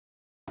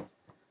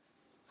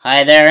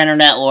Hi there,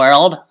 Internet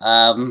world.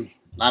 I'm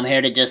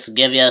here to just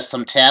give you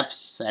some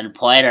tips and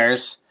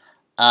pointers.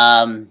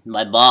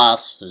 My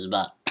boss, who's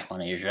about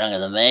 20 years younger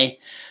than me,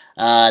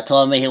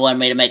 told me he wanted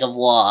me to make a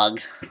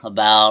vlog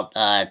about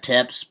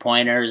tips,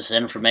 pointers,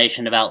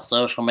 information about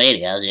social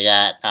media. You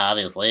got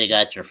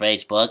your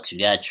Facebooks, you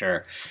got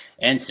your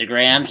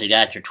Instagrams, you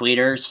got your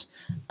Tweeters.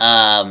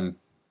 Um,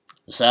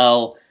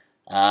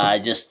 I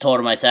just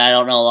told him, I said, I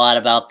don't know a lot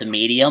about the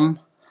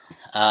medium.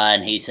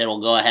 And he said, well,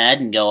 go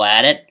ahead and go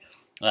at it.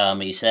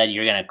 He said,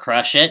 you're going to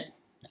crush it.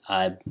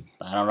 I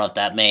don't know what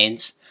that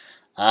means.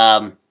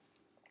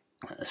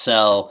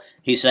 So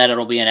he said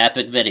it'll be an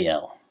epic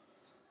video.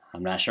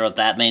 I'm not sure what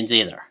that means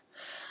either.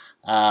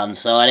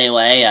 So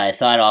anyway, I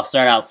thought I'll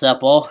start out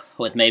simple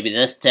with maybe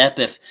this tip.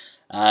 If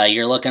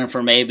you're looking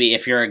for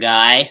if you're a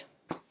guy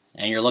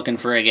and you're looking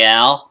for a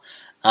gal,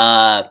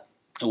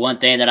 one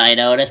thing that I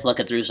noticed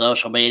looking through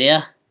social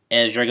media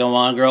is you're going to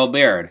want to grow a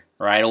beard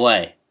right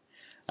away.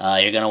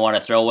 You're going to want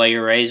to throw away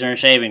your razor and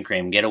shaving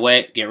cream. Get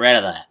rid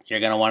of that. You're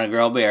going to want to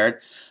grow a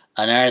beard.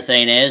 Another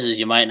thing is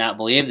you might not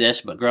believe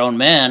this, but grown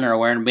men are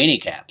wearing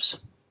beanie caps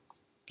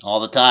all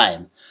the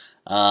time.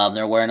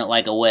 They're wearing it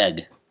like a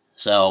wig.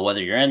 So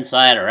whether you're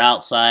inside or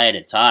outside,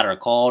 it's hot or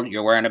cold,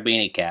 you're wearing a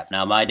beanie cap.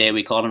 Now, my day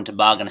we called them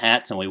toboggan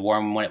hats, and we wore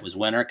them when it was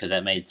winter because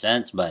that made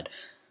sense, but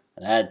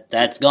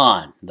that's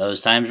gone.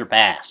 Those times are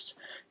past.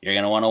 You're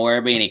going to want to wear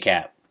a beanie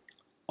cap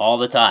all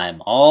the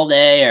time, all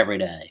day, every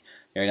day.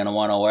 You're going to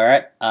want to wear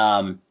it.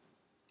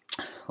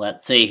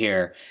 Let's see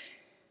here.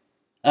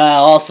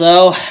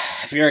 Also,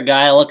 if you're a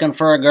guy looking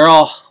for a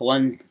girl,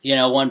 one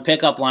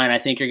pickup line I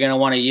think you're going to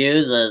want to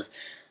use is,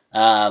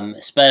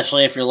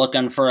 especially if you're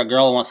looking for a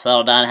girl who wants to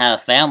settle down and have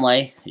a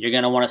family, you're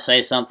going to want to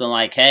say something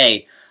like,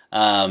 hey,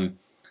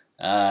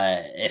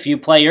 if you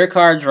play your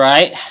cards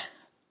right,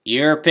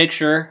 your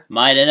picture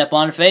might end up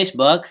on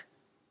Facebook,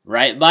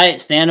 right by it,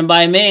 standing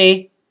by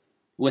me,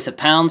 with a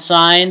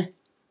 £,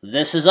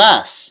 this is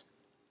us.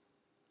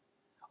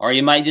 Or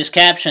you might just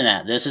caption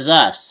that, this is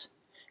us.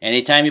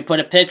 Anytime you put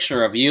a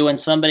picture of you and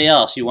somebody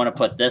else, you want to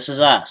put this is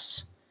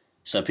us.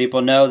 So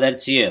people know that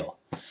it's you.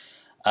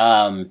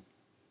 I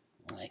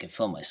can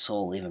feel my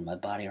soul leaving my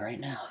body right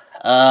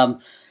now.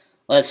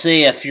 Let's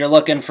see, if you're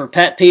looking for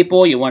pet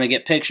people, you want to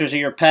get pictures of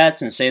your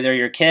pets and say they're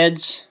your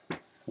kids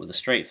with a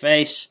straight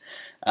face.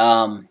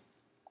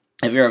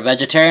 If you're a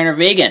vegetarian or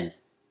vegan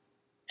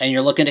and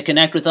you're looking to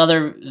connect with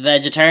other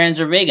vegetarians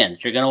or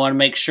vegans, you're going to want to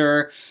make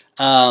sure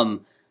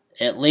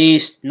at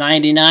least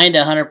 99 to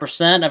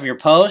 100% of your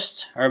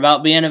posts are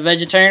about being a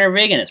vegetarian or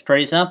vegan. It's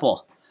pretty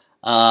simple.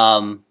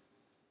 And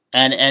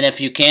if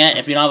you don't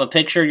have a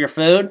picture of your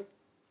food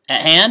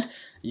at hand,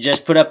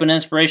 just put up an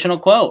inspirational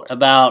quote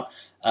about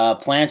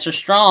plants are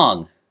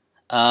strong,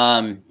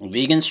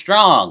 vegan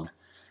strong,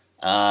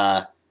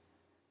 hashtag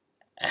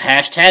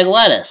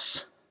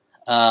lettuce,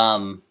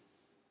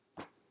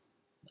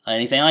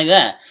 anything like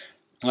that.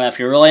 If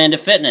you're really into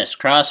fitness,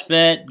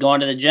 CrossFit, going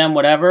to the gym,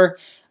 whatever,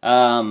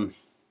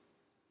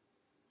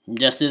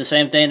 just do the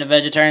same thing the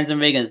vegetarians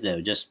and vegans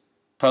do. Just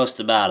post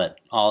about it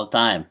all the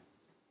time.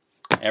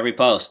 Every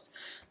post.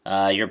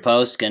 Your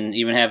posts can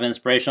even have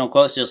inspirational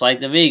quotes just like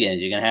the vegans.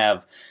 You can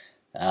have,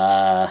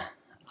 I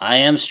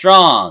am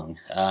strong.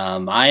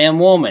 I am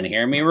woman.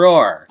 Hear me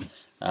roar.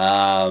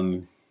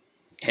 Hitting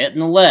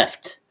the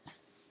lift.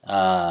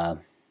 What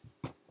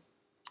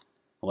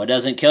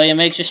doesn't kill you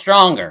makes you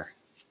stronger.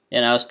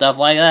 Stuff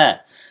like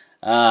that.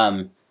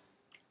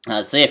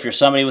 Let's see, if you're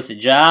somebody with a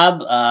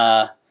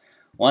job,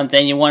 one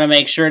thing you want to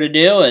make sure to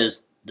do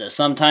is that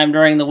sometime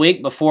during the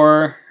week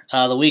before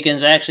the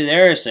weekend's actually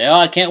there, say, oh,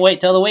 I can't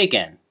wait till the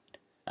weekend.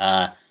 #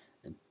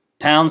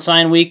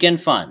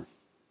 weekend fun.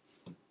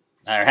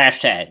 Or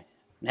hashtag.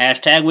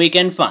 Hashtag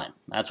weekend fun.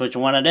 That's what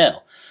you want to do.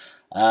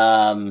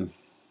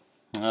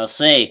 Let's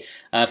see.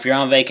 If you're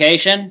on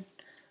vacation,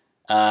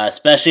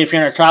 especially if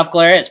you're in a tropical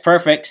area, it's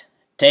perfect.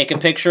 Take a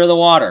picture of the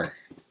water.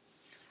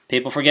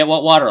 People forget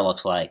what water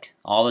looks like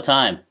all the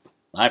time.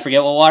 I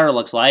forget what water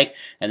looks like,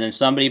 and then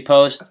somebody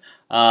posts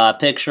a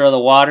picture of the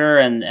water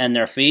and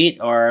their feet,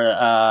 or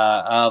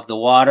of the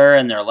water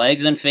and their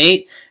legs and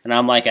feet, and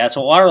I'm like, that's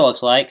what water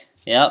looks like.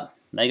 Yep,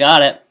 they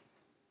got it.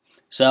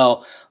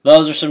 So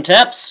those are some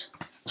tips.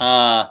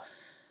 I'll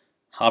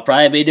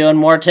probably be doing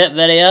more tip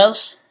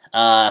videos.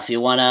 If you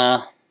want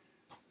to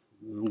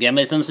give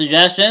me some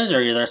suggestions,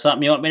 or there's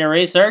something you want me to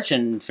research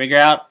and figure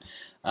out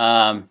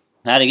how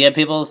to give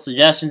people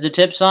suggestions and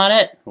tips on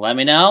it, let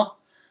me know.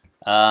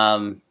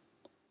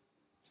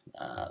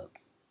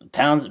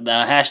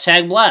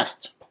 Hashtag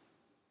blessed.